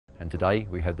today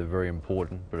we have the very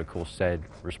important but of course sad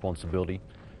responsibility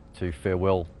to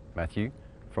farewell Matthew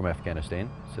from Afghanistan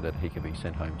so that he can be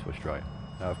sent home to Australia.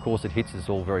 Of course it hits us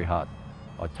all very hard.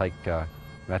 I take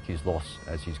Matthew's loss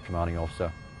as his commanding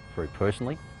officer very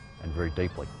personally and very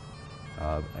deeply,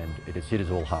 and it has hit us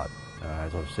all hard.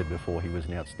 As I've said before, he was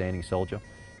an outstanding soldier.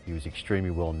 He was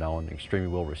extremely well known, extremely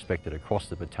well respected across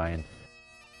the battalion.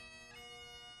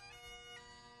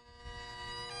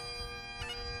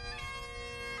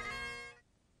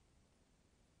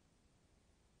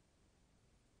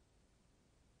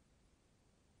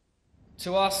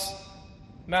 To us,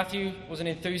 Matthew was an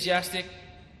enthusiastic,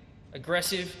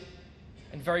 aggressive,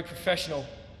 and very professional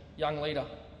young leader.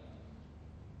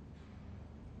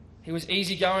 He was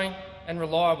easygoing and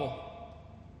reliable.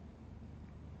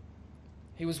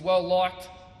 He was well liked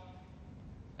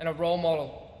and a role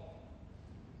model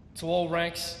to all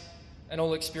ranks and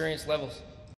all experience levels.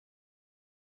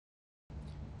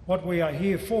 What we are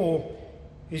here for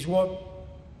is what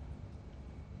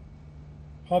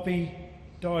Hoppy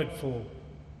died for: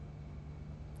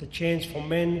 the chance for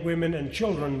men, women and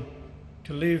children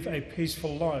to live a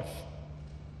peaceful life.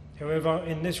 However,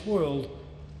 in this world,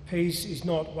 peace is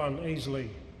not won easily.